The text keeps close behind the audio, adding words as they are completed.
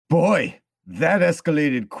Boy, that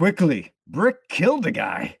escalated quickly. Brick killed a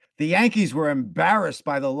guy. The Yankees were embarrassed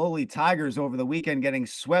by the lowly Tigers over the weekend, getting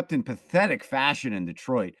swept in pathetic fashion in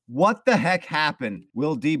Detroit. What the heck happened?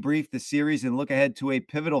 We'll debrief the series and look ahead to a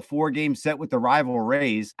pivotal 4-game set with the rival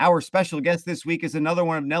Rays. Our special guest this week is another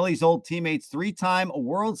one of Nelly's old teammates, 3-time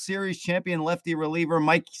World Series champion lefty reliever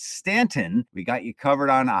Mike Stanton. We got you covered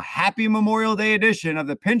on a happy Memorial Day edition of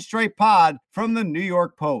the Pinstripe Pod from the New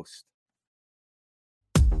York Post.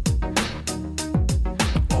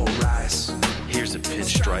 Here's a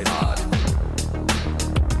Pinstripe Pod.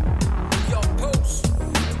 Yo, Post.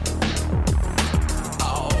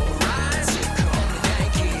 All rise, here come the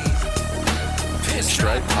Yankees.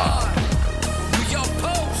 Pinstripe Pod. New York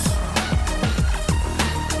Post.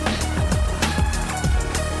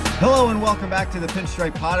 Hello and welcome back to the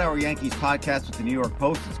Pinstripe Pod, our Yankees podcast with the New York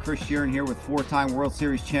Post. It's Chris Sheeran here with 4-time World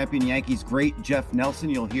Series champion Yankees great Jeff Nelson.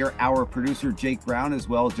 You'll hear our producer Jake Brown as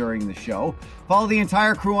well during the show. Follow the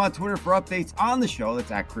entire crew on Twitter for updates on the show.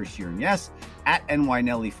 That's at Chris Sheeran, yes, at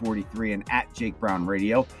NYNelly43 and at Jake Brown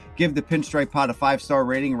Radio. Give the Pinstripe Pod a 5-star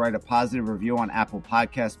rating and write a positive review on Apple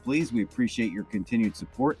Podcasts, please. We appreciate your continued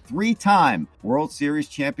support. 3-time World Series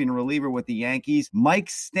champion reliever with the Yankees, Mike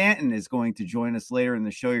Stanton, is going to join us later in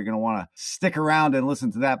the show. You're going to want to stick around and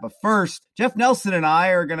listen to that. But first, Jeff Nelson and I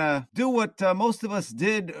are going to do what most of us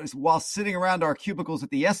did while sitting around our cubicles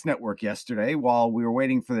at the Yes Network yesterday while we were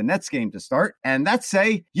waiting for the Nets game to start. And that's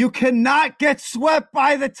say, you cannot get swept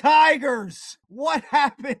by the Tigers. What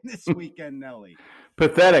happened this weekend, Nelly?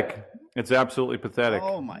 Pathetic. It's absolutely pathetic.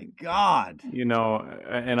 Oh, my God. You know,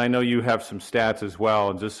 and I know you have some stats as well,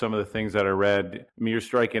 and just some of the things that I read. I mean, you're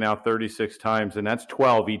striking out 36 times, and that's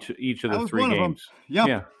 12 each of the 3 games. Yep,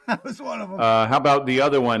 yeah, that was one of them. How about the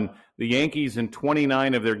other one? The Yankees in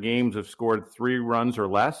 29 of their games have scored 3 runs or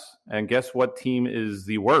less, and guess what team is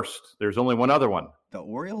the worst? There's only one other one. The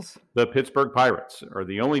Orioles? The Pittsburgh Pirates are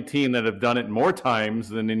the only team that have done it more times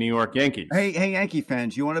than the New York Yankees. Hey, Yankee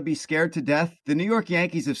fans, you want to be scared to death? The New York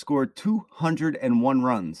Yankees have scored 201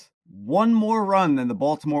 runs. One more run than the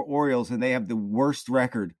Baltimore Orioles, and they have the worst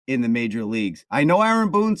record in the major leagues. I know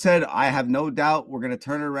Aaron Boone said, I have no doubt we're going to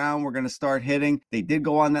turn it around. We're going to start hitting. They did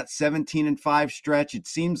go on that 17-5 stretch. It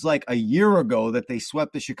seems like a year ago that they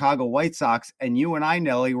swept the Chicago White Sox, and you and I,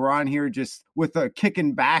 Nelly, were on here just with a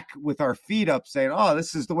kicking back with our feet up saying, oh,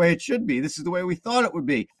 this is the way it should be. This is the way we thought it would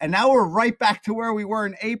be. And now we're right back to where we were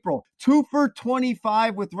in April. 2 for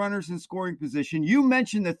 25 with runners in scoring position. You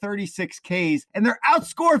mentioned the 36 Ks, and they're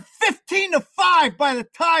outscored 15-5 by the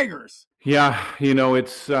Tigers. Yeah, you know,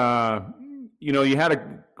 it's, you had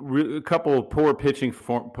a couple of poor pitching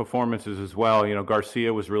performances as well. You know,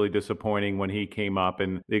 Garcia was really disappointing when he came up,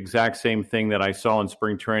 and the exact same thing that I saw in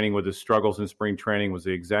spring training with his struggles in spring training was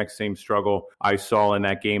the exact same struggle I saw in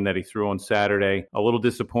that game that he threw on Saturday. A little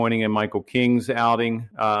disappointing in Michael King's outing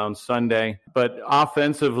on Sunday, but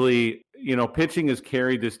offensively, you know, pitching has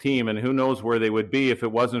carried this team, and who knows where they would be if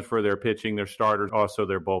it wasn't for their pitching, their starters, also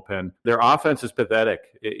their bullpen. Their offense is pathetic.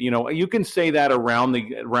 You know, you can say that around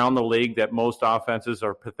the league that most offenses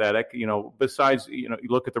are pathetic. You know, besides, you know, you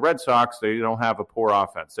look at the Red Sox, they don't have a poor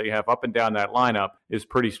offense. They have up and down that lineup is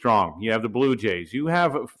pretty strong. You have the Blue Jays. You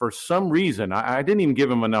have, for some reason, I didn't even give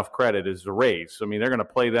them enough credit, as the Rays. I mean, they're going to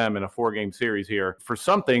play them in a 4-game series here. For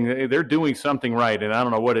something, they're doing something right, and I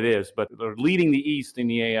don't know what it is, but they're leading the East in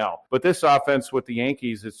the AL. But this offense with the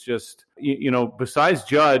Yankees, it's just, you know, besides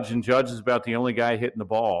Judge, and Judge is about the only guy hitting the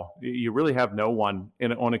ball, you really have no one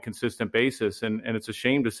on a consistent basis. And it's a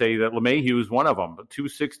shame to say that LeMahieu is one of them. But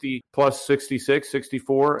 260 plus 66,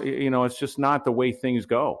 64, you know, it's just not the way things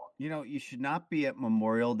go. You know, you should not be at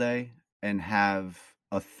Memorial Day and have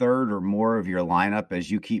a third or more of your lineup,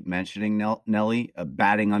 as you keep mentioning, Nelly,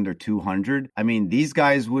 batting under 200. I mean, these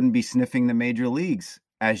guys wouldn't be sniffing the major leagues,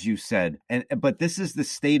 as you said. But this is the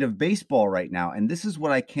state of baseball right now, and this is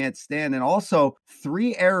what I can't stand. And also,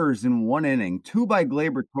 3 errors in 1 inning, 2 by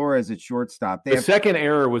Gleyber Torres at shortstop. The second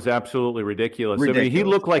error was absolutely ridiculous. I mean, he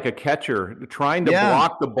looked like a catcher trying to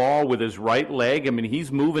block the ball with his right leg. I mean,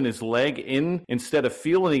 he's moving his leg in instead of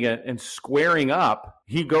fielding it and squaring up.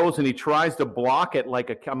 He goes and he tries to block it like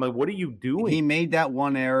a – I mean, what are you doing? He made that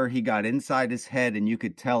one error. He got inside his head, and you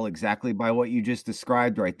could tell exactly by what you just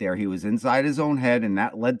described right there. He was inside his own head, and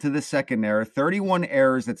that led to the second error. 31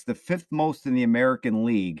 errors. That's the 5th most in the American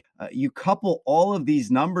League. You couple all of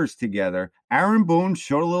these numbers together, Aaron Boone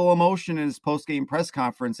showed a little emotion in his post-game press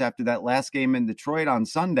conference after that last game in Detroit on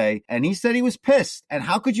Sunday, and he said he was pissed. And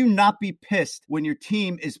how could you not be pissed when your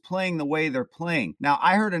team is playing the way they're playing? Now,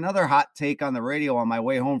 I heard another hot take on the radio on my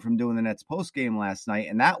way home from doing the Nets post-game last night,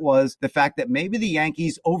 and that was the fact that maybe the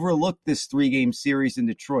Yankees overlooked this 3-game series in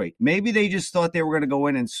Detroit. Maybe they just thought they were going to go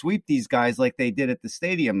in and sweep these guys like they did at the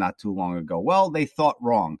stadium not too long ago. Well, they thought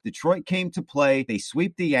wrong. Detroit came to play. They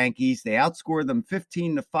sweep the Yankees. They outscored them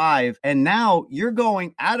 15-5, and now you're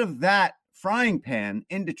going out of that frying pan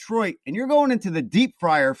in Detroit and you're going into the deep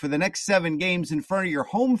fryer for the next 7 games in front of your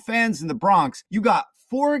home fans in the Bronx. You got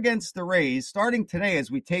 4 against the Rays starting today as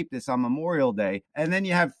we tape this on Memorial Day, and then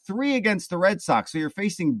you have 3 against the Red Sox. So you're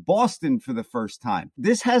facing Boston for the first time.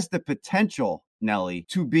 This has the potential, Nelly,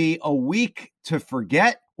 to be a week to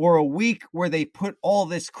forget or a week where they put all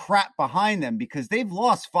this crap behind them because they've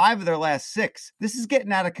lost 5 of their last 6. This is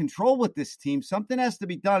getting out of control with this team. Something has to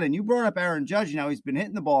be done. And you brought up Aaron Judge. He's been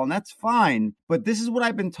hitting the ball, and that's fine. But this is what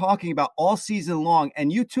I've been talking about all season long.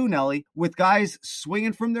 And you too, Nelly, with guys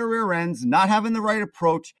swinging from their rear ends, not having the right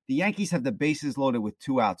approach. The Yankees have the bases loaded with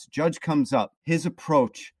 2 outs. Judge comes up. His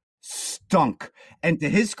approach stunk. And to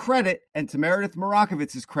his credit, and to Meredith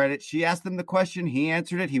Marakovitz's credit, she asked him the question. He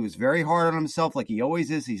answered it. He was very hard on himself like he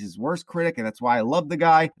always is. He's his worst critic, and that's why I love the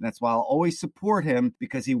guy. And that's why I'll always support him,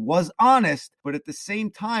 because he was honest. But at the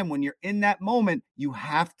same time, when you're in that moment, you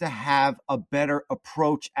have to have a better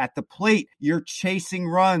approach at the plate. You're chasing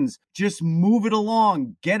runs. Just move it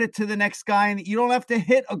along. Get it to the next guy. And you don't have to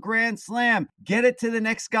hit a grand slam. Get it to the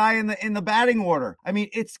next guy in the batting order. I mean,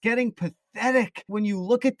 it's getting pathetic when you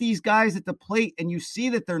look at these guys at the plate and you see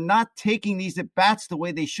that they're not taking these at-bats the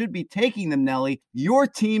way they should be taking them, Nelly. Your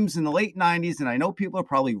teams in the late 90s, and I know people are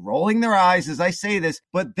probably rolling their eyes as I say this,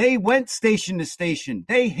 but they went station to station.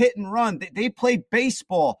 They hit and run. They played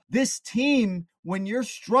baseball. This team, when you're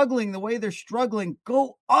struggling the way they're struggling,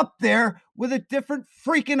 go up there with a different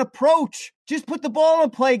freaking approach. Just put the ball in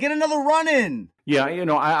play. Get another run in. Yeah,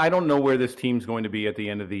 I don't know where this team's going to be at the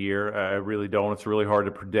end of the year. I really don't. It's really hard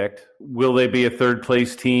to predict. Will they be a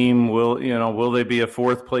third-place team? Will they be a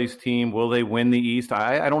fourth-place team? Will they win the East?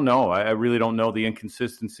 I don't know. I really don't know. The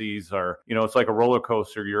inconsistencies are, it's like a roller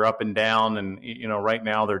coaster. You're up and down, and, right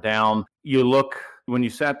now they're down. You look, when you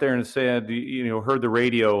sat there and said, heard the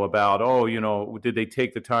radio about, did they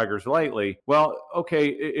take the Tigers lightly? Well, okay,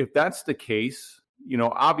 if that's the case,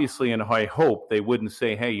 obviously, and I hope they wouldn't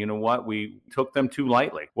say, hey, you know what, we took them too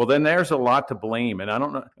lightly. Well, then there's a lot to blame. And I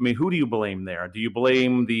don't know. I mean, who do you blame there? Do you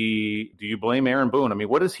blame Aaron Boone? I mean,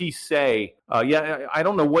 what does he say? I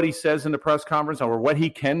don't know what he says in the press conference or what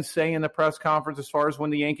he can say in the press conference as far as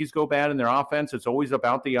when the Yankees go bad in their offense. It's always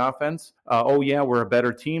about the offense. We're a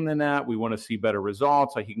better team than that. We want to see better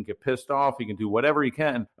results. He can get pissed off. He can do whatever he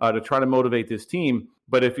can to try to motivate this team.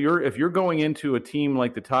 But if you're going into a team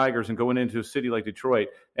like the Tigers and going into a city like Detroit,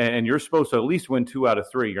 and you're supposed to at least win 2 out of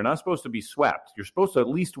 3, you're not supposed to be swept. You're supposed to at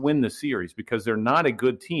least win the series because they're not a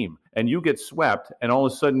good team. And you get swept, and all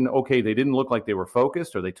of a sudden, okay, they didn't look like they were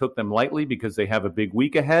focused, or they took them lightly because they have a big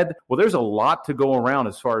week ahead. Well, there's a lot to go around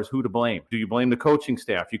as far as who to blame. Do you blame the coaching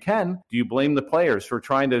staff? You can. Do you blame the players for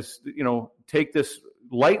trying to, take this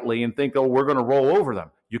lightly and think, we're going to roll over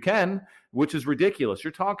them? You can, which is ridiculous.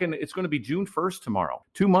 You're talking, it's going to be June 1st tomorrow.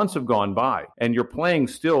 2 months have gone by, and you're playing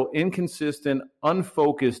still inconsistent,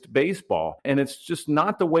 unfocused baseball, and it's just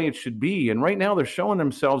not the way it should be. And right now they're showing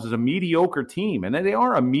themselves as a mediocre team, and they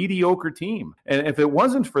are a mediocre team. And if it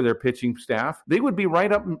wasn't for their pitching staff, they would be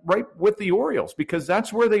right with the Orioles, because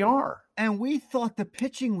that's where they are. And we thought the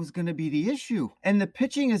pitching was going to be the issue. And the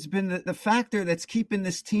pitching has been the factor that's keeping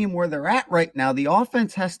this team where they're at right now. The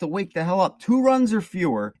offense has to wake the hell up. 2 runs or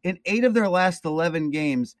fewer in 8 of their last 11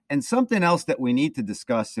 games. And something else that we need to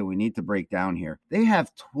discuss and we need to break down here. They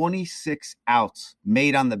have 26 outs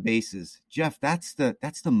made on the bases. Jeff, that's the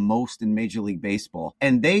most in Major League Baseball.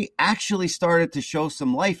 And they actually started to show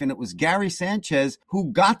some life. And it was Gary Sanchez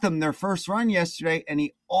who got them their first run yesterday. And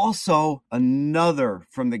he also another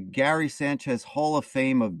from the Gary Sanchez Hall of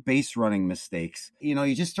Fame of base running mistakes.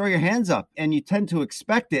 You just throw your hands up and you tend to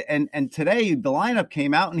expect it. And today the lineup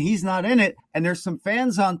came out and he's not in it. And there's some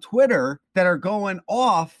fans on Twitter that are going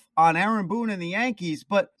off on Aaron Boone and the Yankees,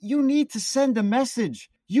 but you need to send a message.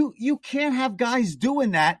 You can't have guys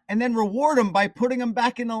doing that and then reward them by putting them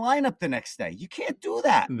back in the lineup the next day. You can't do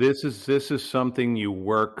that. This is something you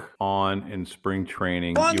work on in spring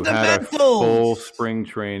training. You had a full spring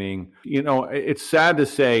training. It's sad to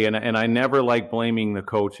say, and I never like blaming the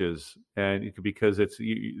coaches, because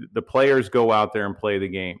the players go out there and play the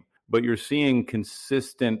game. But you're seeing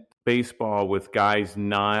consistent baseball with guys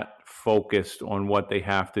not focused on what they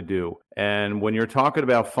have to do. And when you're talking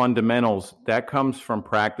about fundamentals, that comes from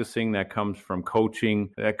practicing, that comes from coaching,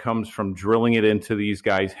 that comes from drilling it into these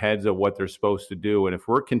guys' heads of what they're supposed to do. And if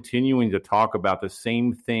we're continuing to talk about the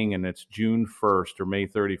same thing, and it's June 1st or May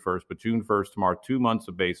 31st, but June 1st tomorrow, 2 months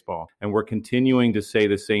of baseball, and we're continuing to say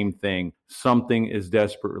the same thing, something is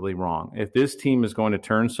desperately wrong. If this team is going to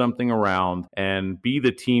turn something around and be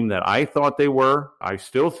the team that I thought they were, I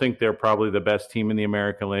still think they're probably the best team in the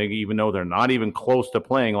American League, even though they're not even close to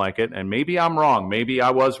playing like it. And maybe I'm wrong. Maybe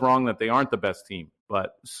I was wrong that they aren't the best team.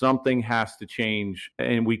 But something has to change,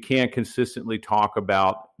 and we can't consistently talk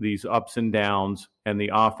about these ups and downs and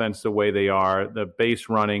the offense the way they are, the base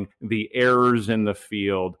running, the errors in the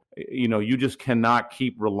field. You know, you just cannot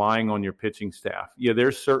keep relying on your pitching staff. Yeah,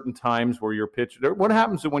 there's certain times where your pitcher, what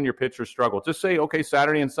happens when your pitchers struggle? Just say, okay,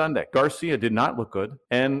 Saturday and Sunday, Garcia did not look good,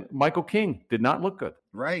 and Michael King did not look good.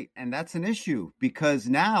 Right. And that's an issue because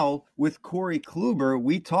now with Corey Kluber,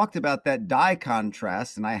 we talked about that dye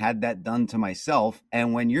contrast, and I had that done to myself.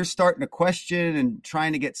 And when you're starting to question and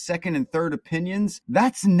trying to get second and third opinions,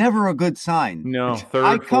 that's never a good sign. No, third,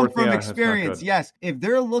 I come fourth, from yeah, experience. Yes. If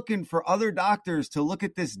they're looking for other doctors to look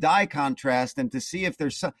at this dye contrast and to see if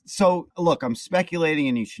there's so look, I'm speculating,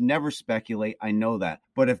 and you should never speculate. I know that.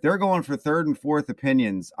 But if they're going for third and fourth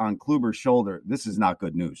opinions on Kluber's shoulder, this is not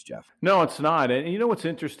good news, Jeff. No, it's not. And you know what's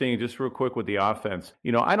interesting, just real quick with the offense,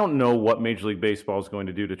 you know, I don't know what Major League Baseball is going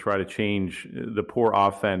to do to try to change the poor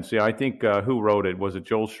offense. Yeah, I think who wrote it? Was it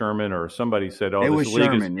Joel Sherman or somebody said, it was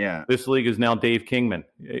Sherman, this league is now Dave Kingman.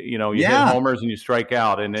 You know, you hit Yeah. homers and you strike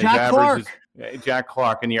out. And his Jack average Clark. is Jack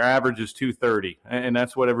Clark, and your average is 230. And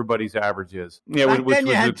that's what everybody's average is. Yeah, Back then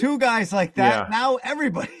you had two guys like that. Yeah. Now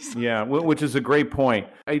everybody's. Yeah, which is a great point.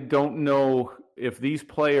 I don't know if these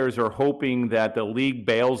players are hoping that the league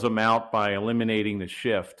bails them out by eliminating the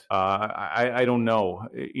shift. I don't know.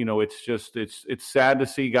 You know, it's just it's sad to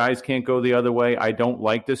see guys can't go the other way. I don't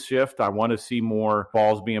like this shift. I want to see more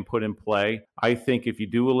balls being put in play. I think if you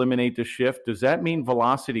do eliminate the shift, does that mean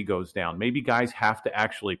velocity goes down? Maybe guys have to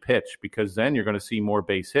actually pitch, because then you're going to see more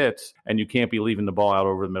base hits, and you can't be leaving the ball out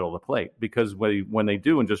over the middle of the plate, because when they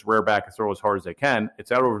do and just rear back and throw as hard as they can,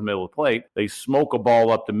 it's out over the middle of the plate. They smoke a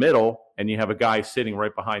ball up the middle, and you have a guy sitting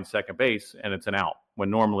right behind second base, and it's an out,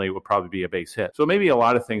 when normally it would probably be a base hit. So maybe a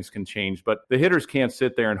lot of things can change, but the hitters can't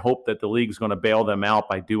sit there and hope that the league's going to bail them out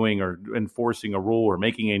by doing or enforcing a rule or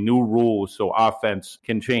making a new rule so offense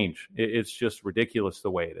can change. It's just ridiculous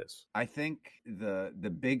the way it is. I think the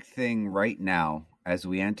big thing right now, as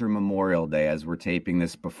we enter Memorial Day, as we're taping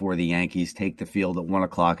this before the Yankees take the field at 1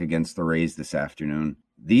 o'clock against the Rays this afternoon,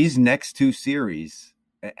 these next two series,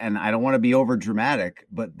 and I don't want to be over dramatic,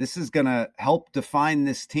 but this is going to help define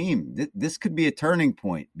this team. This could be a turning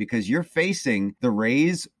point, because you're facing the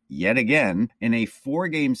Rays yet again in a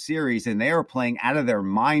 4-game series, and they are playing out of their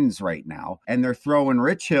minds right now. And they're throwing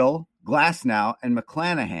Rich Hill, Glasnow, and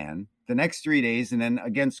McClanahan the next 3 days. And then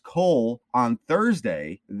against Cole on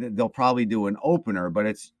Thursday, they'll probably do an opener, but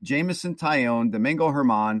it's Jameson Taillon, Domingo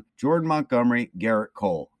Germán, Jordan Montgomery, Garrett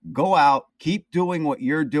Cole. Go out, keep doing what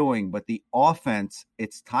you're doing, but the offense,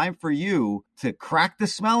 it's time for you to crack the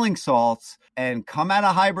smelling salts and come out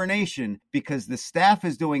of hibernation, because the staff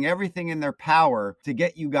is doing everything in their power to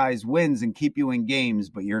get you guys wins and keep you in games,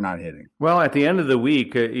 but you're not hitting. Well, at the end of the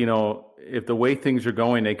week, you know, if the way things are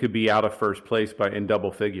going, they could be out of first place in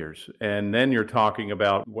double figures. And then you're talking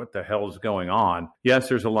about what the hell is going on. Yes,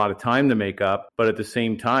 there's a lot of time to make up, but at the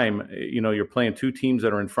same time, you know, you're playing two teams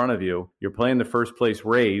that are in front of you. You're playing the first place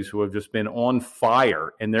Rays, who have just been on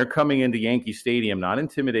fire, and they're coming into Yankee Stadium not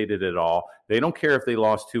intimidated at all. They don't care if they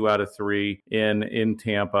lost 2 out of 3 in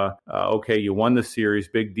Tampa. Okay, you won the series,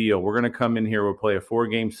 big deal. We're going to come in here, we'll play a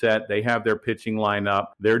 4-game set. They have their pitching lineup.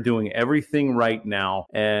 They're doing everything right now.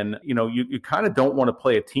 And, you know, you kind of don't want to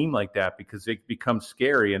play a team like that, because it becomes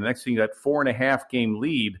scary. And the next thing, that 4.5 game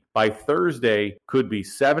lead by Thursday could be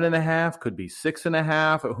 7.5, could be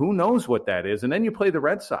 6.5. Who knows what that is? And then you play the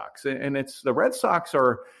Red Sox, and it's the Red Sox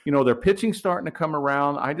are, you know, their pitching starting to come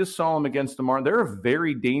around. I just saw them against the Marlins. They're a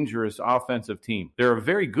very dangerous offensive team. They're a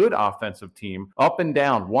very good offensive team, up and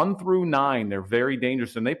down, 1 through 9. They're very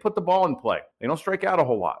dangerous, and they put the ball in play. They don't strike out a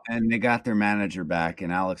whole lot. And they got their manager back,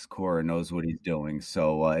 and Alex Cora knows what he's doing.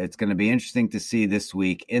 So it's going to be interesting to see this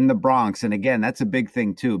week in the Bronx. And again, that's a big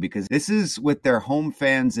thing too, because this is with their home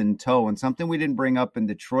fans in tow, and something we didn't bring up in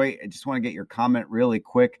Detroit. I just want to get your comment really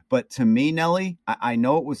quick. But to me, Nelly, I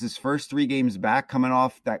know it was his first 3 games back coming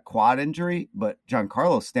off that quad injury, but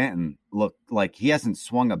Giancarlo Stanton look like he hasn't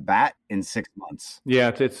swung a bat in 6 months.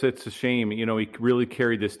 Yeah, it's a shame. You know, he really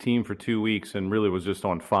carried this team for 2 weeks and really was just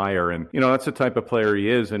on fire. And, you know, that's the type of player he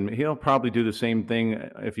is. And he'll probably do the same thing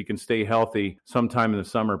if he can stay healthy sometime in the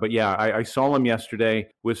summer. But yeah, I saw him yesterday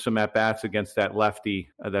with some at-bats against that lefty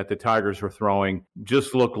that the Tigers were throwing,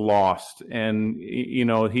 just look lost. And, you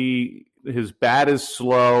know, his bat is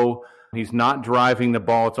slow. He's not driving the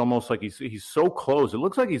ball. It's almost like he's so closed. It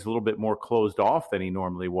looks like he's a little bit more closed off than he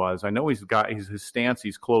normally was. I know his stance,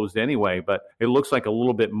 he's closed anyway, but it looks like a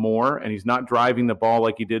little bit more, and he's not driving the ball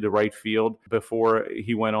like he did to right field before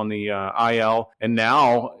he went on the IL. And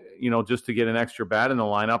now, you know, just to get an extra bat in the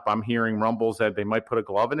lineup, I'm hearing rumbles that they might put a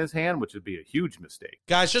glove in his hand, which would be a huge mistake.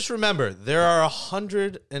 Guys, just remember, there are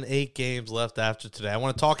 108 games left after today. I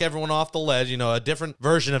want to talk everyone off the ledge. You know, a different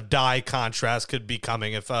version of die contrast could be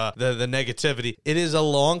coming if the negativity. It is a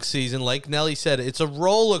long season. Like Nelly said, it's a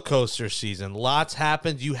roller coaster season. Lots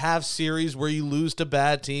happens. You have series where you lose to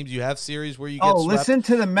bad teams. You have series where you get swept. Listen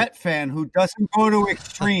to the Met fan who doesn't go to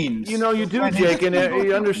extremes. You know, you do, Jake, and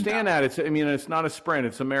you understand that. It's not a sprint.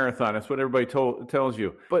 It's a marathon. That's what everybody tells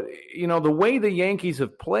you. But, you know, the way the Yankees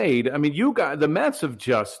have played, I mean, the Mets have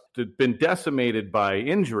just been decimated by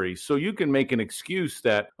injuries. So you can make an excuse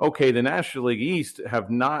that, okay, the National League East have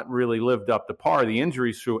not really lived up to par. The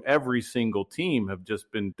injuries through every single team have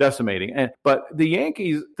just been decimating. But the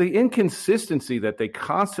Yankees, the inconsistency that they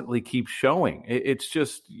constantly keep showing, it's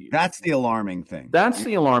just... That's the alarming thing. That's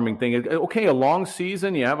the alarming thing. Okay, a long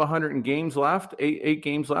season, you have 100 games left, eight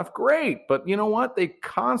games left, great. But you know what? They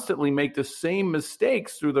constantly make the same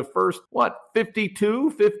mistakes through the first, 52,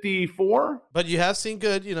 54? But you have seen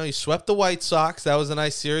good. You know, you swept the White Sox. That was a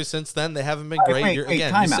nice series. Since then, they haven't been great.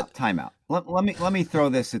 Time out. Let me throw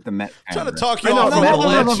this at the Met. Trying to talk you off.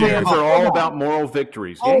 Mets fans are all about moral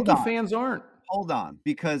victories. Yankee fans aren't. Hold on,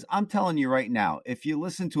 because I'm telling you right now, if you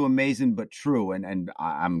listen to Amazing But True, and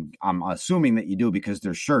I'm assuming that you do because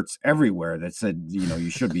there's shirts everywhere that said, you know, you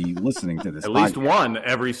should be listening to this. At least one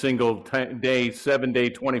every single day,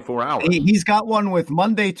 7-day, 24 hours. He's got one with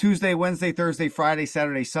Monday, Tuesday, Wednesday, Thursday, Friday,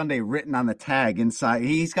 Saturday, Sunday written on the tag inside.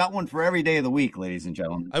 He's got one for every day of the week, ladies and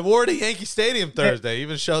gentlemen. I wore it at Yankee Stadium Thursday.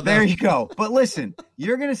 Even showed that. There you go. But listen,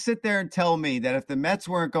 you're going to sit there and tell me that if the Mets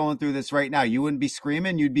weren't going through this right now, you wouldn't be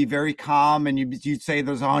screaming. You'd be very calm, and you'd say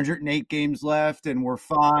there's 108 games left and we're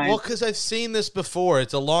fine. Well, because I've seen this before.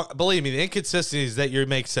 It's a long, believe me, the inconsistencies that you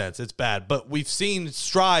make sense. It's bad, but we've seen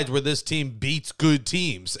strides where this team beats good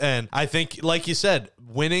teams. And I think, like you said,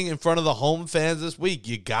 winning in front of the home fans this week,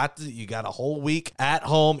 you got a whole week at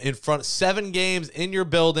home in front of 7 games in your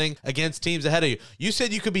building against teams ahead of you. You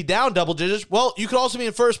said you could be down double digits. Well, you could also be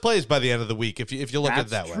in first place by the end of the week if you look at it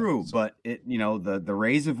that way. That's true, but the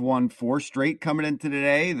Rays have won 4 straight coming into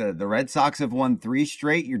today. The Red Sox have won 3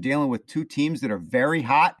 straight. You're dealing with 2 teams that are very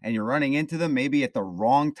hot, and you're running into them maybe at the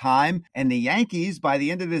wrong time. And the Yankees, by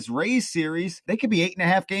the end of this Rays series, they could be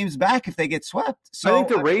 8.5 games back if they get swept. So I think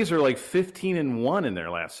the Rays are like 15-1 in their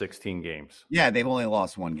last 16 games. Yeah, they've only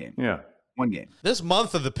lost 1 game. Yeah. 1 game. This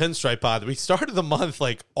month of the Pinstripe Pod, we started the month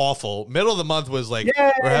like awful. Middle of the month was like,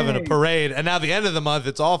 Yay! We're having a parade. And now the end of the month,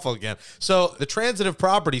 it's awful again. So the transitive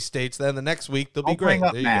property states then the next week, they'll be great.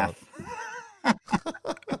 There you go.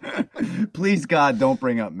 Please, God, don't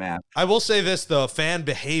bring up math. I will say this, though. Fan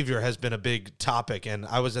behavior has been a big topic, and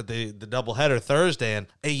I was at the doubleheader Thursday, and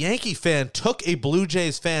a Yankee fan took a Blue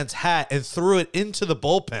Jays fan's hat and threw it into the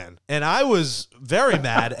bullpen, and I was very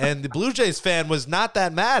mad, and the Blue Jays fan was not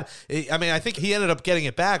that mad. I mean, I think he ended up getting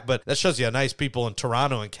it back, but that shows you how nice people in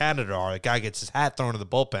Toronto and Canada are. A guy gets his hat thrown in the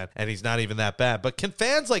bullpen, and he's not even that bad. But can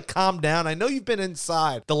fans, like, calm down? I know you've been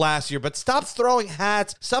inside the last year, but stop throwing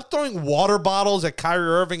hats. Stop throwing water bottles at Kyrie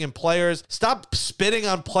Irving and players. Stop spitting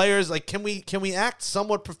on players. Like, can we act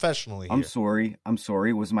somewhat professionally here? I'm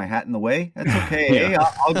sorry. Was my hat in the way? That's okay. Yeah. Hey,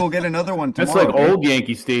 I'll go get another one tomorrow. That's like old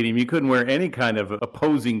Yankee Stadium. You couldn't wear any kind of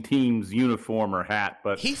opposing team's uniform or hat.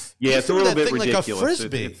 But it's a little bit ridiculous.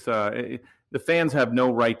 Like a frisbee. The fans have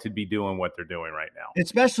no right to be doing what they're doing right now.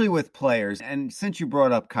 Especially with players. And since you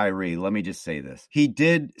brought up Kyrie, let me just say this. He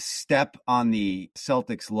did step on the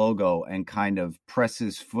Celtics logo and kind of press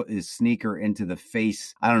his sneaker into the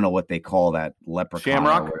face. I don't know what they call that. Leprechaun.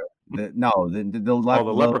 Shamrock? The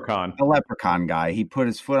leprechaun. The leprechaun guy. He put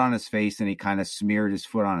his foot on his face and he kind of smeared his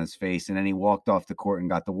foot on his face, and then he walked off the court and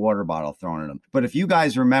got the water bottle thrown at him. But if you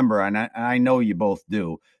guys remember, and I know you both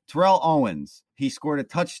do, Terrell Owens, he scored a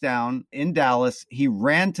touchdown in Dallas. He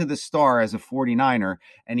ran to the star as a 49er,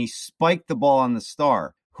 and he spiked the ball on the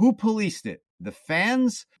star. Who policed it? The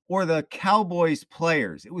fans or the Cowboys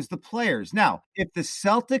players. It was the players. Now, if the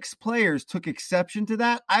Celtics players took exception to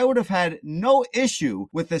that, I would have had no issue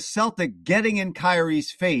with the Celtic getting in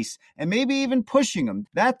Kyrie's face and maybe even pushing him.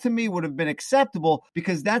 That to me would have been acceptable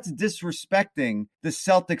because that's disrespecting the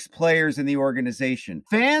Celtics players and the organization.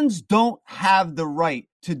 Fans don't have the right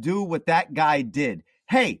to do what that guy did.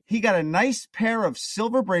 Hey, he got a nice pair of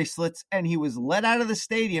silver bracelets and he was let out of the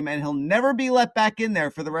stadium and he'll never be let back in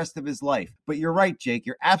there for the rest of his life. But you're right, Jake.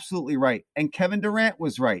 You're absolutely right. And Kevin Durant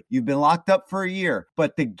was right. You've been locked up for a year,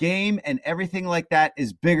 but the game and everything like that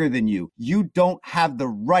is bigger than you. You don't have the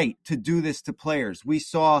right to do this to players. We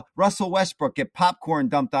saw Russell Westbrook get popcorn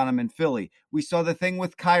dumped on him in Philly. We saw the thing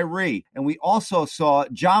with Kyrie, and we also saw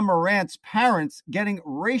John Morant's parents getting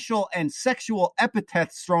racial and sexual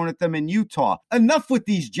epithets thrown at them in Utah. Enough with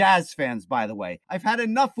these Jazz fans, by the way. I've had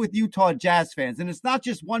enough with Utah Jazz fans, and it's not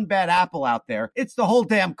just one bad apple out there. It's the whole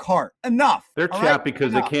damn cart. Enough. They're chapped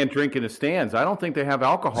because they can't drink in the stands. I don't think they have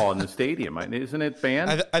alcohol in the stadium. Isn't it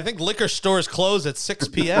banned? I think liquor stores close at 6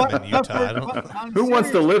 p.m. in Utah. Who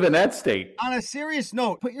wants to live in that state? On a serious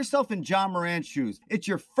note, put yourself in John Morant's shoes. It's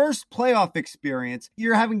your first playoff experience.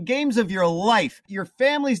 You're having games of your life. Your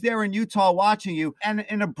family's there in Utah watching you. And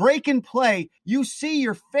in a break in play, you see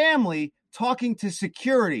your family talking to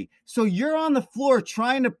security. So you're on the floor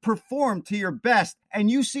trying to perform to your best, and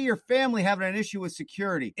you see your family having an issue with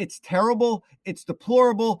security. It's terrible, it's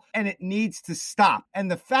deplorable, and it needs to stop. And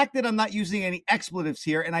the fact that I'm not using any expletives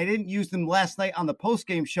here, and I didn't use them last night on the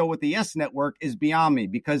postgame show with the Yes Network, is beyond me,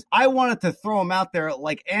 because I wanted to throw them out there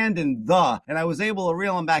like and I was able to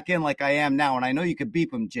reel them back in like I am now, and I know you could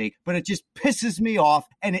beep them, Jake, but it just pisses me off,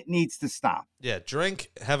 and it needs to stop. Yeah,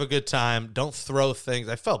 drink, have a good time, don't throw things.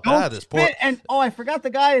 I felt bad. This poor... And, I forgot the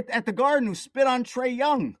guy at the Garden who spit on Trae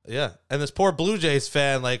Young. Yeah, and this poor Blue Jays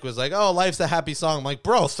fan was like, oh, life's a happy song. I'm like,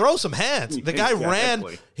 bro, throw some hands. The guy ran,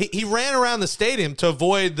 he ran around the stadium to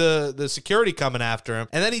avoid the security coming after him,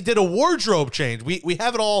 and then he did a wardrobe change. We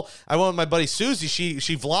have it all. I went with my buddy Susie.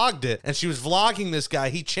 She vlogged it, and she was vlogging this guy.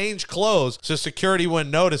 He changed clothes so security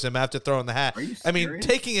wouldn't notice him after throwing the hat. Are you serious? I mean,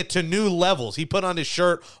 taking it to new levels. He put on his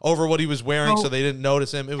shirt over what he was wearing so they didn't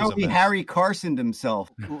notice him. It was he Harry Carsoned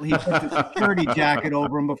himself. He put the security jacket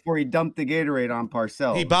over him before he dumped the Gatorade on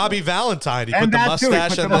Parcells. He Bobby Valentine. He put the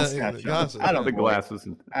mustache and the glasses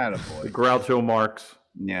and the Groucho Marx.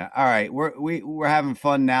 Yeah. All right. We're having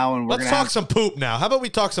fun now, and let's talk some poop now. How about we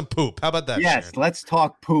talk some poop? How about that? Yes. Sharon? Let's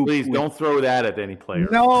talk poop. Please don't throw that at any player.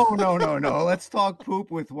 No. Let's talk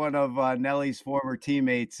poop with one of Nelly's former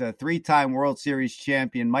teammates, a 3-time World Series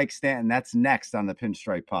champion, Mike Stanton. That's next on the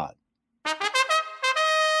Pinstripe Pod.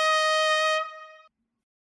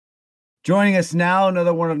 Joining us now,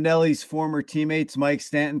 another one of Nelly's former teammates, Mike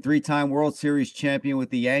Stanton, 3-time World Series champion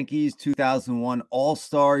with the Yankees, 2001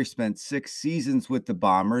 All-Star. He spent 6 seasons with the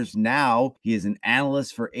Bombers. Now he is an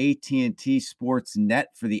analyst for AT&T Sports Net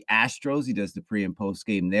for the Astros. He does the pre- and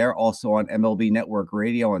post-game there, also on MLB Network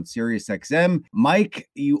Radio on SiriusXM. Mike,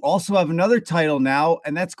 you also have another title now,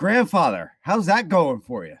 and that's grandfather. How's that going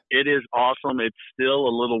for you? It is awesome. It's still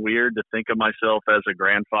a little weird to think of myself as a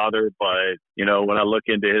grandfather, but, when I look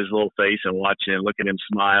into his little face and watch him, look at him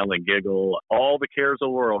smile and giggle, all the cares of the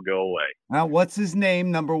world go away. Now, what's his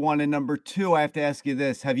name, number one? And number two, I have to ask you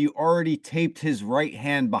this. Have you already taped his right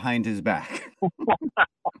hand behind his back?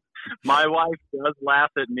 My wife does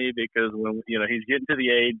laugh at me because when, he's getting to the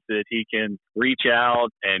age that he can reach out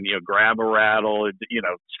and, grab a rattle,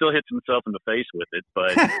 still hits himself in the face with it.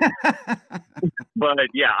 But, but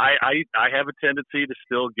yeah, I have a tendency to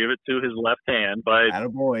still give it to his left hand, but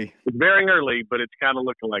attaboy. It's very early, but it's kind of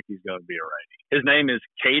looking like he's going to be all right. His name is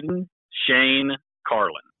Caden Shane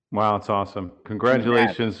Carlin. Wow, it's awesome.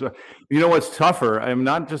 Congratulations. You know what's tougher? I'm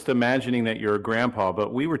not just imagining that you're a grandpa,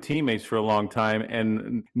 but we were teammates for a long time,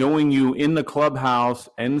 and knowing you in the clubhouse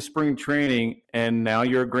and spring training, and now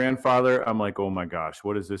you're a grandfather, I'm like, oh my gosh,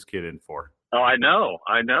 what is this kid in for? Oh, I know.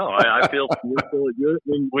 I feel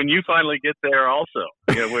when you finally get there also.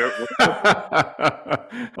 We're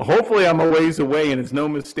hopefully I'm a ways away and it's no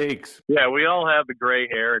mistakes. Yeah, we all have the gray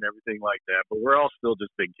hair and everything like that, but we're all still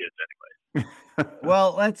just big kids anyway.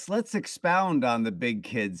 Well, let's expound on the big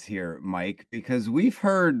kids here, Mike, because we've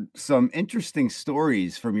heard some interesting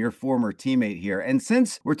stories from your former teammate here. And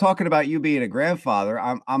since we're talking about you being a grandfather,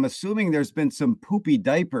 I'm assuming there's been some poopy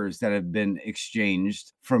diapers that have been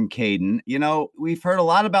exchanged from Caden. We've heard a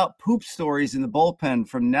lot about poop stories in the bullpen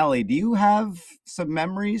from Nelly. Do you have some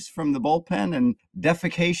memories from the bullpen and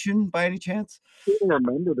defecation by any chance? I still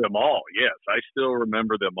remember them all. Yes, I still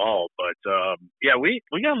remember them all. But yeah, we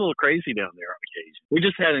got a little crazy down there on occasion. We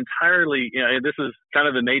just had entirely, this is kind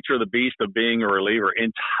of the nature of the beast of being a reliever,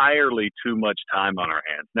 entirely too much time on our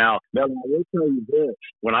hands. Now, I will tell you this.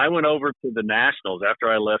 When I went over to the Nationals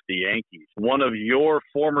after I left the Yankees, one of your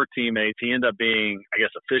former teammates, he ended up being, I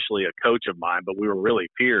guess, officially a coach of mine, but we were really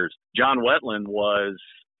peers. John Wetland was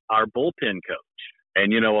our bullpen coach.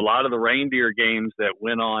 And, a lot of the reindeer games that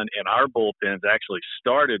went on in our bullpens actually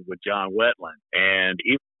started with John Wetland. And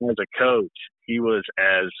even as a coach, he was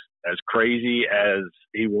as crazy as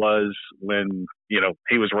he was when,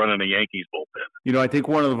 he was running a Yankees bullpen. I think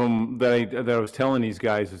one of them that I was telling these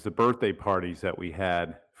guys is the birthday parties that we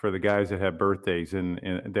had for the guys that have birthdays in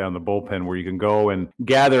down the bullpen, where you can go and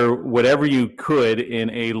gather whatever you could in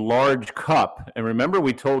a large cup. And remember,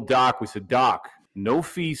 we told Doc, we said, Doc, no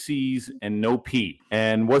feces and no pee.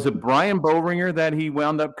 And was it Brian Bovringer that he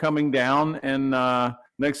wound up coming down and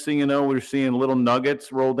next thing you know, we're seeing little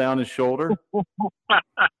nuggets roll down his shoulder?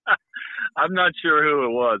 I'm not sure who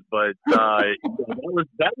it was, but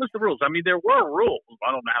that was the rules. I mean, there were rules.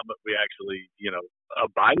 I don't know how much we actually,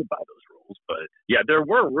 abided by those rules, but yeah, there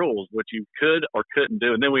were rules what you could or couldn't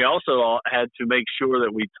do. And then we also had to make sure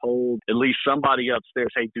that we told at least somebody upstairs,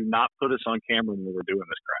 hey, do not put us on camera when we're doing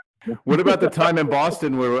this crap. What about the time in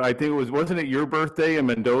Boston where I think wasn't it your birthday and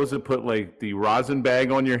Mendoza put like the rosin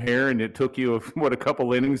bag on your hair and it took you a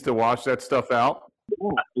couple innings to wash that stuff out?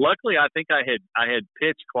 Yeah. Luckily, I think I had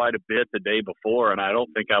pitched quite a bit the day before, and I don't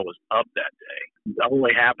think I was up that day. It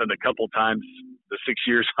only happened a couple times the 6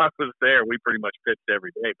 years I was there. We pretty much pitched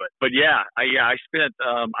every day, but yeah, I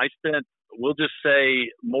spent we'll just say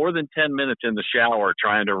more than 10 minutes in the shower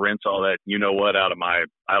trying to rinse all that out of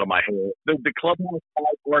my hair. The clubhouse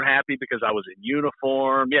guys weren't happy because I was in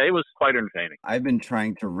uniform. Yeah, it was quite entertaining. I've been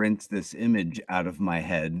trying to rinse this image out of my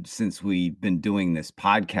head since we've been doing this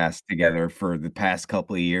podcast together for the past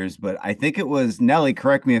couple of years, but I think it was, Nelly,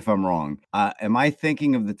 correct me if I'm wrong. Am I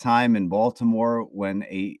thinking of the time in Baltimore when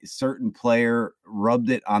a certain player rubbed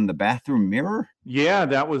it on the bathroom mirror? Yeah,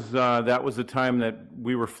 that was the time that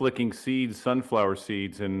we were flicking sunflower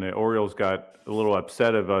seeds, and the Orioles got a little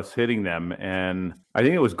upset of us hitting them. And I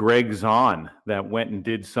think it was Greg Zahn that went and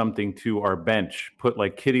did something to our bench, put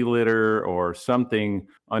like kitty litter or something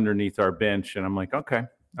underneath our bench. And I'm like, okay,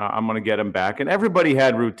 I'm going to get him back. And everybody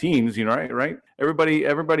had routines, right?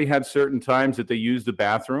 Everybody had certain times that they used the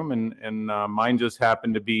bathroom, and mine just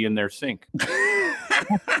happened to be in their sink.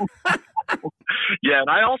 Yeah, and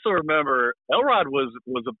I also remember Elrod was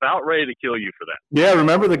about ready to kill you for that. Yeah,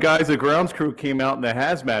 remember the guys at Grounds Crew came out in the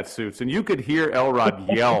hazmat suits, and you could hear Elrod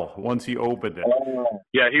yell once he opened it.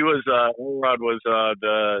 Yeah, Elrod was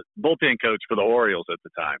the bullpen coach for the Orioles at the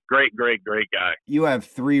time. Great guy. You have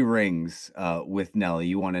 3 rings with Nelly.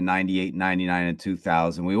 You won in 98, 99, and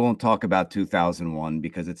 2000. We won't talk about 2001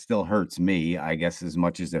 because it still hurts me, I guess, as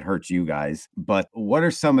much as it hurts you guys. But what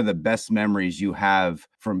are some of the best memories you have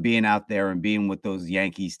from being out there and being with those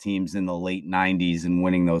Yankees teams in the late 90s and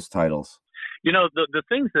winning those titles? The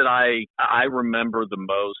things that I remember the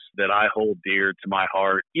most that I hold dear to my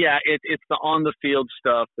heart, yeah, it's the on the field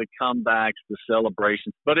stuff, the comebacks, the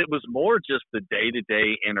celebrations, but it was more just the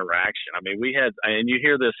day-to-day interaction. I mean, we had, and you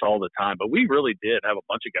hear this all the time, but we really did have a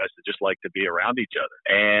bunch of guys that just like to be around each other.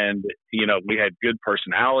 And, we had good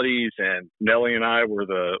personalities, and Nelly and I were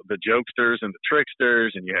the jokesters and the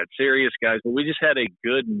tricksters, and you had serious guys, but we just had a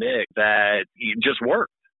good mix that just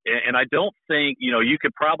worked. And I don't think, you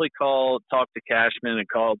could probably talk to Cashman and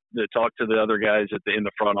talk to the other guys in the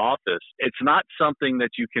front office. It's not something that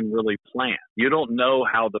you can really plan. You don't know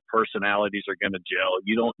how the personalities are going to gel.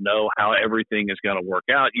 You don't know how everything is going to work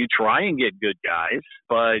out. You try and get good guys,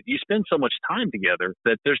 but you spend so much time together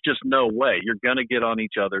that there's just no way. You're going to get on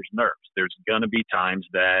each other's nerves. There's going to be times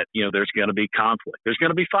that, there's going to be conflict. There's going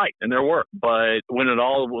to be fight, and there were. But when it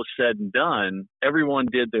all was said and done, everyone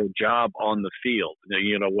did their job on the field.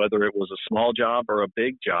 Whether it was a small job or a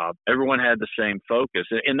big job, everyone had the same focus.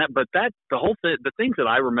 The things that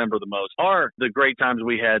I remember the most are the great times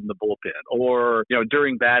we had in the bullpen, or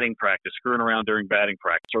during batting practice, screwing around during batting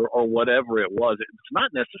practice, or whatever it was. It's not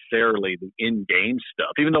necessarily the in-game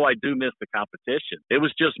stuff, even though I do miss the competition. It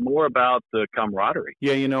was just more about the camaraderie.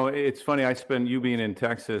 Yeah, it's funny. You being in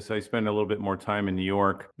Texas, I spend a little bit more time in New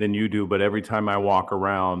York than you do, but every time I walk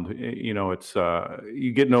around, it's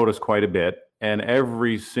you get noticed quite a bit. And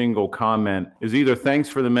every single comment is either thanks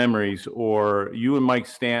for the memories or you and Mike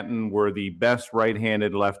Stanton were the best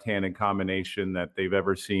right-handed, left-handed combination that they've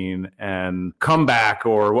ever seen, and come back,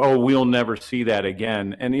 or, oh, we'll never see that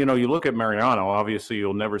again. And, you look at Mariano, obviously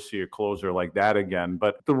you'll never see a closer like that again.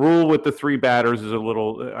 But the rule with the three batters is a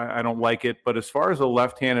little, I don't like it. But as far as a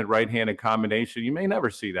left-handed, right-handed combination, you may never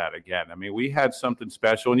see that again. I mean, we had something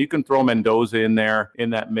special, and you can throw Mendoza in there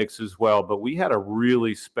in that mix as well. But we had a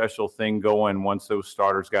really special thing going once those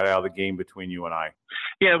starters got out of the game between you and I.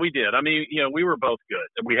 Yeah, we did. I mean, we were both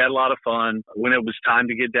good. We had a lot of fun. When it was time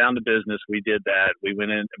to get down to business, we did that. We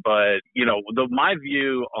went in. But, my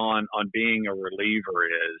view on being a reliever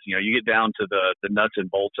is, you get down to the nuts and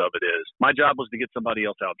bolts of it is, my job was to get somebody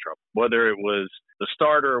else out of trouble. Whether it was the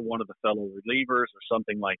starter or one of the fellow relievers or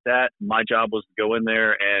something like that, my job was to go in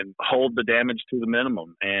there and hold the damage to the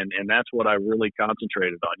minimum. And that's what I really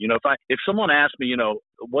concentrated on. If someone asked me,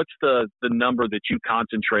 what's the number that you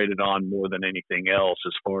concentrated on more than anything else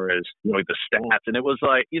as far as, the stats? And it was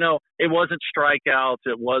like, it wasn't strikeouts.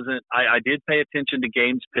 It wasn't, I did pay attention to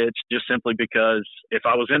games pitched just simply because if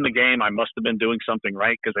I was in the game, I must have been doing something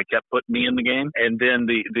right because they kept putting me in the game. And then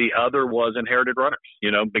the other was inherited runners,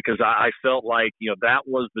 because I felt like, that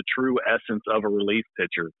was the true essence of a relief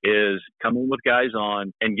pitcher is come in with guys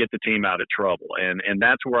on and get the team out of trouble. And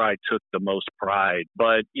that's where I took the most pride.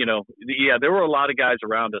 But, there were a lot of guys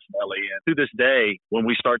around us, Ellie. And to this day, when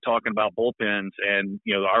we start talking about bullpens and,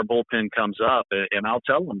 our bullpen comes up, and I'll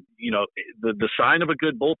tell them, the sign of a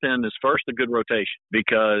good bullpen is first a good rotation.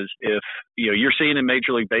 Because if, you're seeing in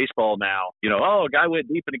Major League Baseball now, a guy went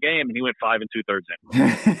deep in the game and he went 5 2/3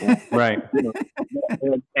 innings. Right.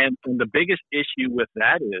 And the biggest issue with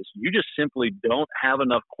that is you just simply don't have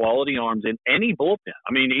enough quality arms in any bullpen.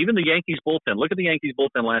 I mean, even the Yankees bullpen, look at the Yankees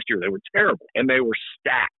bullpen last year. They were terrible and they were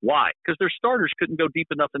stacked. Why? Because their starters couldn't go deep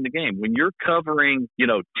enough in the game. When you're covering,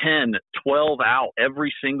 10, 12 out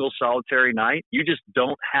every single solitary night, you just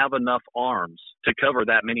don't have enough arms to cover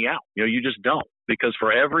that many out. You just don't. Because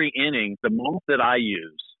for every inning, the math that I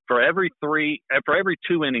use, for every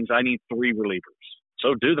 2 innings, I need 3 relievers.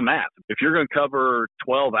 So do the math. If you're going to cover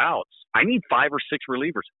 12 outs, I need 5 or 6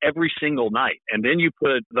 relievers every single night. And then you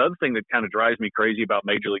put the other thing that kind of drives me crazy about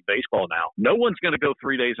Major League Baseball now. No one's going to go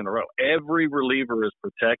 3 days in a row. Every reliever is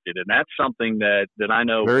protected. And that's something that I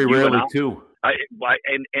know. Very rarely too.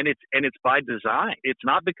 And it's by design. It's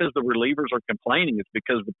not because the relievers are complaining. It's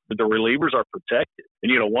because the relievers are protected.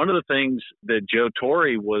 And, one of the things that Joe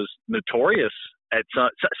Torre was notorious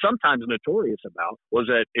sometimes notorious about was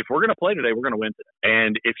that if we're going to play today, we're going to win today.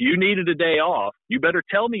 And if you needed a day off, you better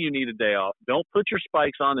tell me you need a day off. Don't put your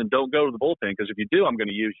spikes on and don't go to the bullpen, because if you do, I'm going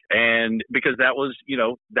to use you. And because that was,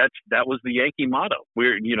 that was the Yankee motto.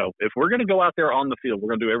 If we're going to go out there on the field, we're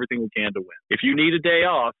going to do everything we can to win. If you need a day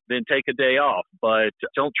off, then take a day off. But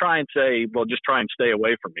don't try and say, well, just try and stay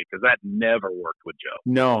away from me, because that never worked with Joe.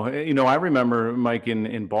 No, I remember, Mike,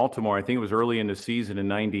 in Baltimore, I think it was early in the season in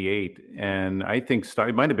 '98, and I think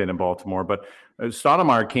it might have been in Baltimore, but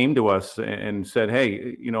Stoudemire came to us and said,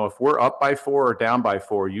 hey, if we're up by 4 or down by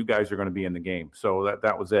 4, you guys are going to be in the game. So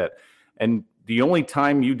that was it. And the only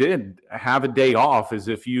time you did have a day off is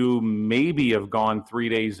if you maybe have gone 3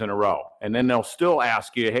 days in a row. And then they'll still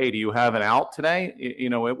ask you, hey, do you have an out today?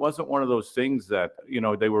 It wasn't one of those things that,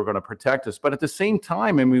 they were going to protect us. But at the same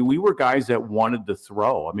time, we were guys that wanted to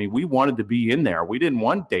throw. We wanted to be in there. We didn't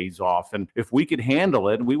want days off. And if we could handle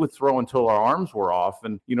it, we would throw until our arms were off.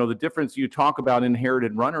 And, the difference, you talk about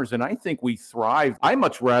inherited runners, and I think we thrived. I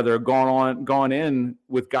much rather have gone in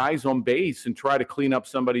with guys on base and try to clean up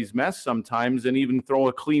somebody's mess sometimes and even throw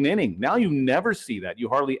a clean inning. Now you never see that. You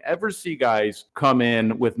hardly ever see guys come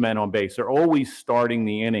in with men on base. They're always starting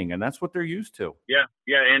the inning, and that's what they're used to. Yeah,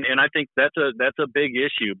 and I think that's a big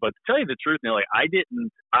issue. But to tell you the truth, Neil,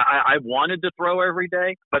 I wanted to throw every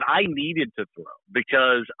day, but I needed to throw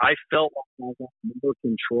because I felt like I got more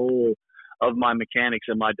control of my mechanics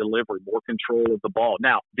and my delivery, more control of the ball.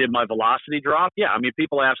 Now, did my velocity drop? Yeah.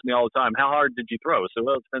 People ask me all the time, how hard did you throw? So,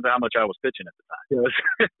 well, it depends on how much I was pitching at the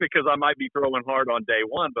time. Because I might be throwing hard on day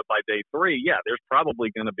 1, but by day 3, yeah, there's probably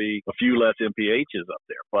going to be a few less MPHs up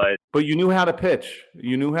there. But you knew how to pitch.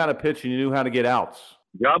 You knew how to pitch and you knew how to get outs.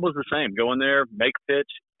 Job was the same. Go in there, make a pitch,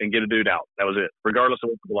 and get a dude out. That was it, regardless of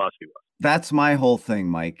what the velocity was. That's my whole thing,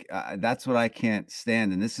 Mike. That's what I can't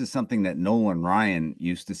stand. And this is something that Nolan Ryan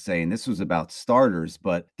used to say, and this was about starters,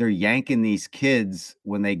 but they're yanking these kids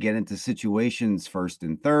when they get into situations first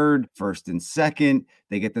and third, first and second.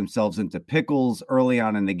 They get themselves into pickles early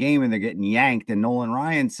on in the game and they're getting yanked. And Nolan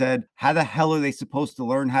Ryan said, how the hell are they supposed to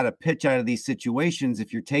learn how to pitch out of these situations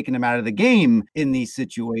if you're taking them out of the game in these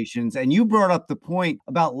situations? And you brought up the point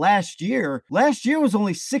about last year. Last year was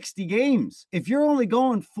only 60 games. If you're only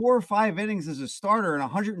going 4 or 5 innings as a starter in a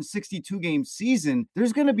 162 game season,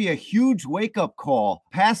 there's going to be a huge wake up call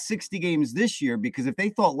past 60 games this year, because if they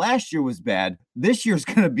thought last year was bad, this year's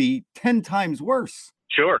going to be 10 times worse.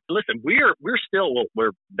 Sure. Listen, we're still, well,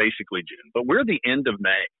 we're basically June, but we're the end of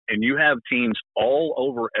May, and you have teams all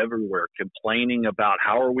over everywhere complaining about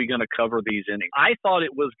how are we going to cover these innings. I thought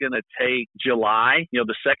it was going to take July,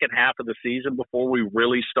 the second half of the season, before we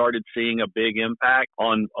really started seeing a big impact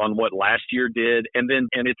on what last year did. And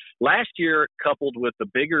it's last year coupled with the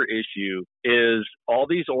bigger issue is all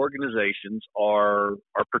these organizations are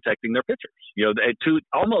protecting their pitchers, to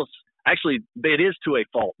almost. Actually, it is to a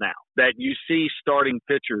fault now that you see starting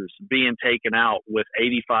pitchers being taken out with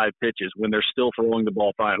 85 pitches when they're still throwing the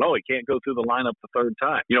ball fine. Oh, he can't go through the lineup the third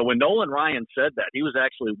time. When Nolan Ryan said that, he was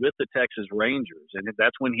actually with the Texas Rangers, and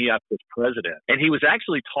that's when he was president. And he was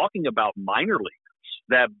actually talking about minor leaguers,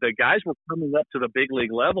 that the guys were coming up to the big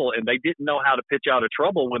league level and they didn't know how to pitch out of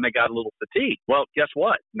trouble when they got a little fatigued. Well, guess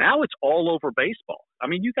what? Now it's all over baseball. I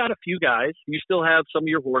mean, you got a few guys. You still have some of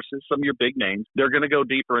your horses, some of your big names. They're going to go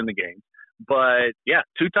deeper in the game. But,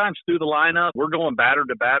 2 times through the lineup, we're going batter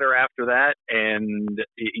to batter after that. And,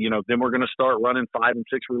 then we're going to start running 5 and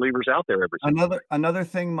 6 relievers out there every single Another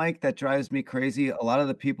thing, Mike, that drives me crazy. A lot of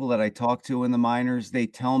the people that I talk to in the minors, they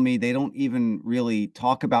tell me they don't even really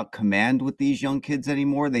talk about command with these young kids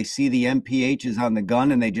anymore. They see the MPHs on the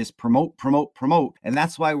gun and they just promote. And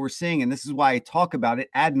that's why we're seeing, and this is why I talk about it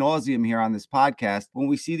ad nauseum here on this podcast, when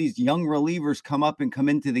we see these young relievers come up and come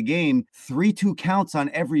into the game, 3-2 counts on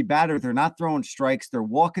every batter. They're not throwing strikes. They're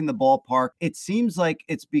walking the ballpark. It seems like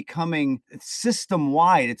it's becoming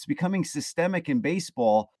system-wide. It's becoming systemic in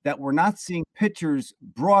baseball that we're not seeing pitchers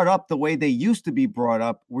brought up the way they used to be brought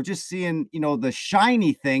up. We're just seeing, the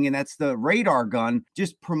shiny thing, and that's the radar gun,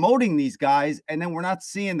 just promoting these guys, and then we're not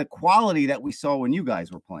seeing the quality that we saw when you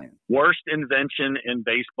guys were playing. Worst invention in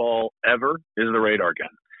baseball ever is the radar gun.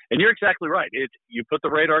 And you're exactly right. You put the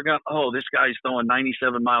radar gun, oh, this guy's throwing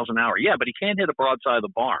 97 miles an hour. Yeah, but he can't hit a broadside of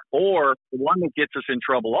the barn. Or the one that gets us in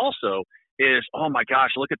trouble also is, oh, my gosh,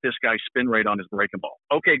 look at this guy's spin rate on his breaking ball.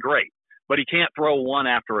 Okay, great. But he can't throw one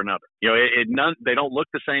after another. They don't look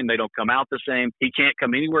the same. They don't come out the same. He can't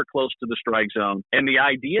come anywhere close to the strike zone. And the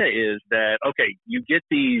idea is that, okay, you get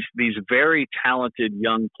these very talented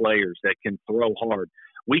young players that can throw hard.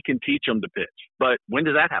 We can teach them to pitch. But when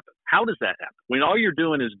does that happen? How does that happen? When all you're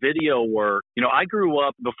doing is video work. I grew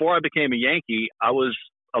up, before I became a Yankee, I was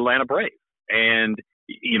Atlanta Brave. And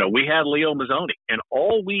we had Leo Mazzoni, and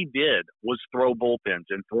all we did was throw bullpens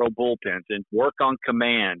and work on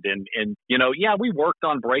command. And we worked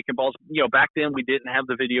on breaking balls. Back then we didn't have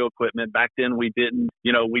the video equipment. Back then we didn't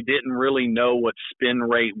really know what spin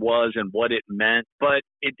rate was and what it meant, but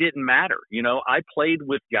it didn't matter. I played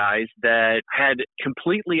with guys that had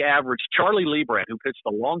completely average. Charlie Leibrandt, who pitched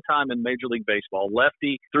a long time in Major League Baseball,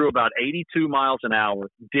 lefty, threw about 82 miles an hour,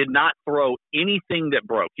 did not throw anything that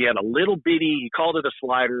broke. He had a little bitty, he called it a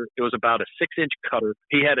slider. It was about a 6-inch cutter.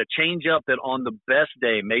 He had a changeup that on the best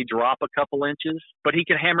day may drop a couple inches, but he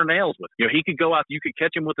could hammer nails with it. He could go out, you could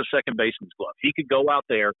catch him with a second baseman's glove. He could go out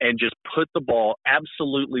there and just put the ball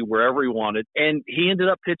absolutely wherever he wanted. And he ended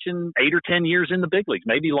up pitching 8 or 10 years in the big leagues,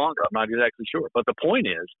 maybe longer. I'm not exactly sure. But the point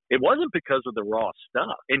is, it wasn't because of the raw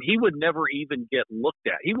stuff. And he would never even get looked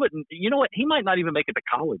at. He wouldn't, he might not even make it to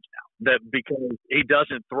college now, that because he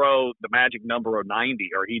doesn't throw the magic number of 90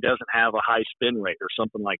 or he doesn't have a high spin rate or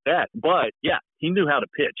something like that. But yeah, he knew how to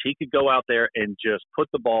pitch. He could go out there and just put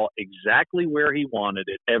the ball exactly where he wanted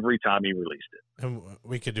it every time he released it. And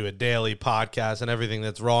we could do a daily podcast and everything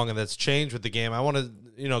that's wrong and that's changed with the game. I want to,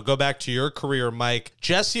 go back to your career, Mike.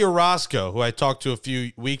 Jesse Orosco, who I talked to a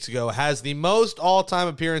few weeks ago, has the most all-time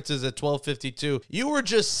appearances at 1252. You were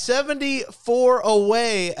just 74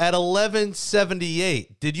 away at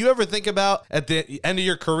 1178. Did you ever think about at the end of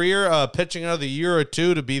your career pitching another year or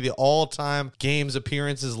two to be the all-time games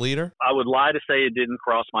appearances leader? I would lie to say it didn't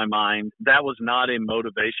cross my mind. That was not a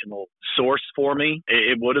motivational source for me.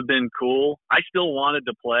 It would have been cool. I still wanted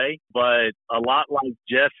to play, but a lot like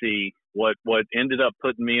Jesse, what ended up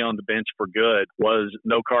putting me on the bench for good was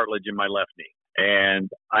no cartilage in my left knee. And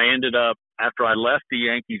I ended up, after I left the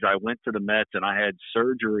Yankees, I went to the Mets and I had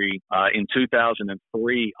surgery in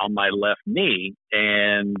 2003 on my left knee,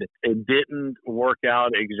 and it didn't work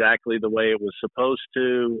out exactly the way it was supposed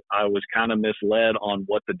to. I was kind of misled on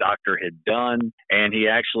what the doctor had done, and he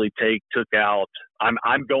actually took out,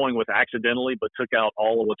 I'm going with accidentally, but took out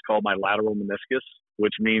all of what's called my lateral meniscus,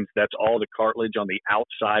 which means that's all the cartilage on the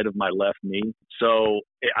outside of my left knee. So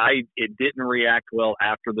it didn't react well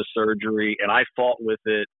after the surgery, and I fought with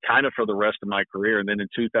it kind of for the rest of my career. And then in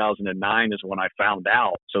 2009 is when I found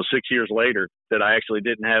out, so 6 years later, that I actually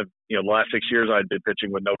didn't have, the last 6 years I'd been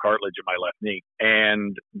pitching with no cartilage in my left knee.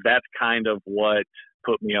 And that's kind of what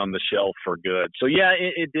put me on the shelf for good. So yeah,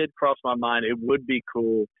 it did cross my mind. It would be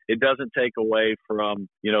cool. It doesn't take away from,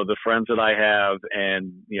 the friends that I have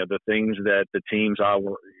and, the things that the teams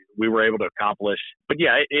we were able to accomplish. But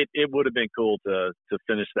yeah, it would have been cool to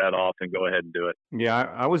finish that off and go ahead and do it.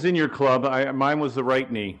 Yeah, I was in your club. Mine was the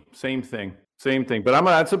right knee. Same thing. But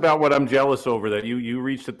that's about what I'm jealous over, that you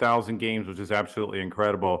reached 1,000 games, which is absolutely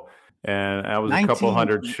incredible. And I was a couple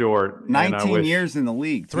hundred short. 19 years in the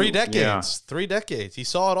league. Too. 3 decades. Yeah. 3 decades. He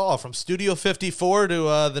saw it all from Studio 54 to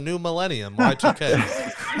the new millennium, Y2K.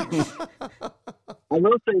 I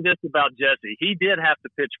will say this about Jesse. He did have to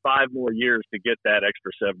pitch 5 more years to get that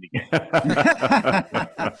extra 70 games.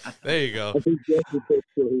 There you go. I think Jesse pitched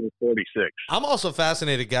till he was 46. I'm also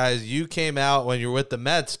fascinated, guys. You came out when you were with the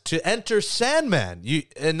Mets to enter Sandman.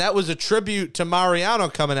 And that was a tribute to Mariano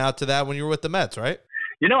coming out to that when you were with the Mets, right?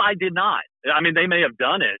 I did not. I mean, they may have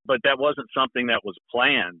done it, but that wasn't something that was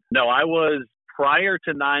planned. No, I was prior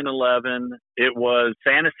to 9/11. It was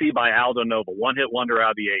Fantasy by Aldo Nova, one-hit wonder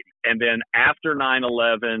out of the 80s. And then after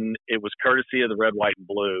 9/11, it was Courtesy of the Red, White, and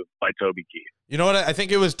Blue by Toby Keith. You know what? I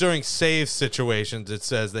think it was during save situations. It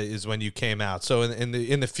says that is when you came out. So in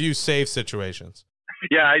the few save situations.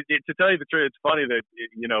 Yeah, to tell you the truth, it's funny that,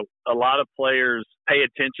 a lot of players pay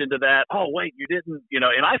attention to that. Oh, wait, you didn't,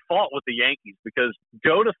 and I fought with the Yankees because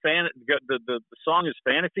the song is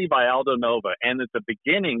Fantasy by Aldo Nova. And at the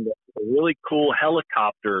beginning, a really cool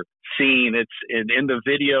helicopter scene. It's in the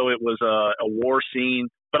video, it was a war scene.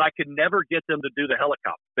 But I could never get them to do the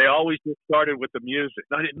helicopter. They always just started with the music.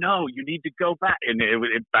 I didn't know, you need to go back. And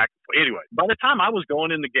it back. Anyway, by the time I was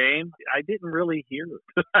going in the game, I didn't really hear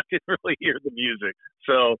it. I didn't really hear the music.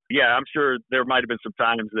 So, yeah, I'm sure there might have been some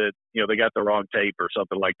times that, they got the wrong tape or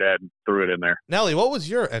something like that and threw it in there. Nelly, what was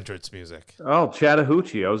your entrance music? Oh,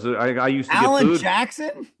 Chattahoochee. I used to Alan get booed.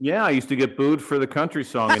 Jackson? Yeah, I used to get booed for the country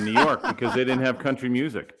song in New York because they didn't have country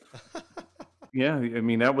music. Yeah, I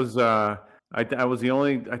mean, that was... I was the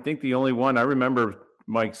only one. I remember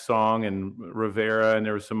Mike's song and Rivera, and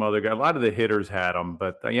there was some other guy. A lot of the hitters had them,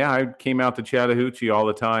 but yeah, I came out to Chattahoochee all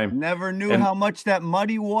the time. Never knew how much that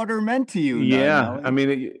muddy water meant to you. Yeah, I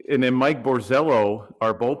mean, and then Mike Borzello,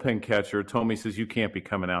 our bullpen catcher, told me, says, you can't be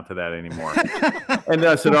coming out to that anymore. And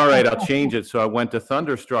I said, all right, I'll change it. So I went to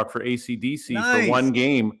Thunderstruck for AC/DC for one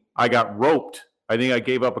game. I got roped. I think I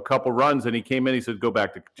gave up a couple runs, and he came in. He said, go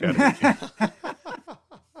back to Chattahoochee.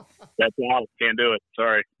 That's out. Can't do it.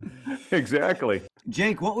 Sorry. Exactly.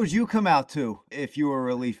 Jake, what would you come out to if you were a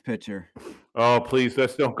relief pitcher? Oh, please,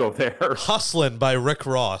 let's don't go there. Hustlin' by Rick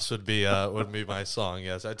Ross would be my song.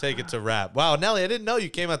 Yes, I take it to rap. Wow, Nelly, I didn't know you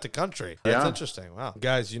came out to country. That's interesting. Wow,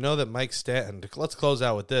 guys, you know that Mike Stanton. Let's close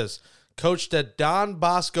out with this. Coached at Don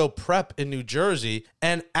Bosco Prep in New Jersey,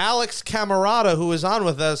 and Alex Camerata, who is on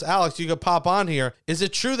with us. Alex, you could pop on here. Is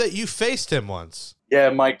it true that you faced him once? Yeah,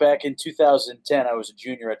 Mike, back in 2010, I was a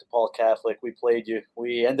junior at DePaul Catholic. We played you.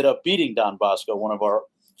 We ended up beating Don Bosco, one of our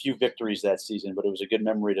few victories that season, but it was a good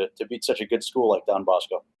memory to beat such a good school like Don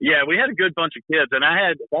Bosco. Yeah, we had a good bunch of kids, and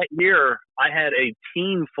that year I had a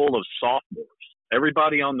team full of sophomores.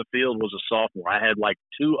 Everybody on the field was a sophomore. I had like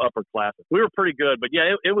 2 upperclassmen. We were pretty good, but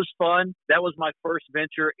yeah, it was fun. That was my first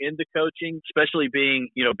venture into coaching, especially being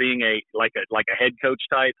a head coach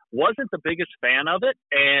type. Wasn't the biggest fan of it,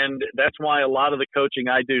 and that's why a lot of the coaching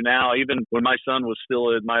I do now, even when my son was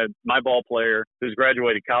still my ball player, who's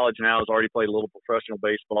graduated college now, has already played a little professional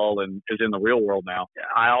baseball and is in the real world now.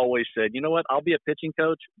 I always said, you know what, I'll be a pitching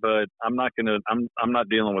coach, but I'm not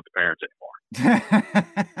dealing with the parents anymore.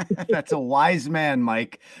 That's a wise man,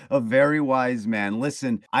 Mike. A very wise man.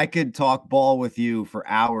 Listen, I could talk ball with you for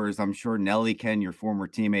hours. I'm sure Nelly can, your former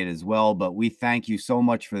teammate as well, but we thank you so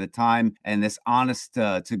much for the time and this honest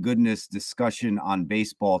to goodness discussion on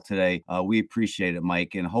baseball today. We appreciate it,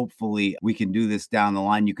 Mike, and hopefully we can do this down the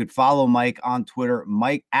line. You could follow Mike on Twitter,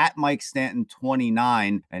 Mike at Mike Stanton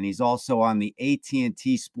 29, and he's also on the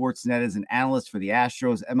AT&T Sportsnet as an analyst for the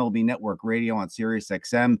Astros, MLB Network Radio on Sirius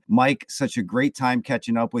XM. Mike, such a a great time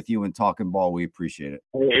catching up with you and talking ball. We appreciate it.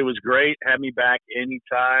 It was great. Have me back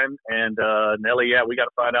anytime. And Nelly, yeah, we got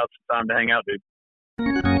to find out some time to hang out, dude.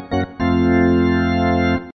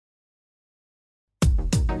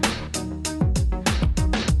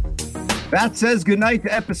 That says goodnight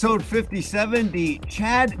to episode 57, the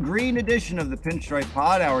Chad Green edition of the Pinstripe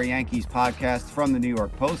Pod, our Yankees podcast from the New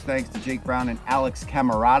York Post. Thanks to Jake Brown and Alex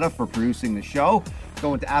Camerata for producing the show.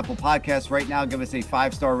 Go into Apple Podcasts right now. Give us a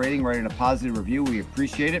 5-star rating, write in a positive review. We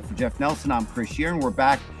appreciate it. For Jeff Nelson, I'm Chris Sheeran. We're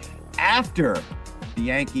back after the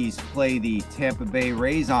Yankees play the Tampa Bay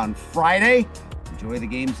Rays on Friday. Enjoy the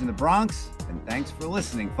games in the Bronx, and thanks for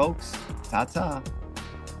listening, folks. Ta-ta.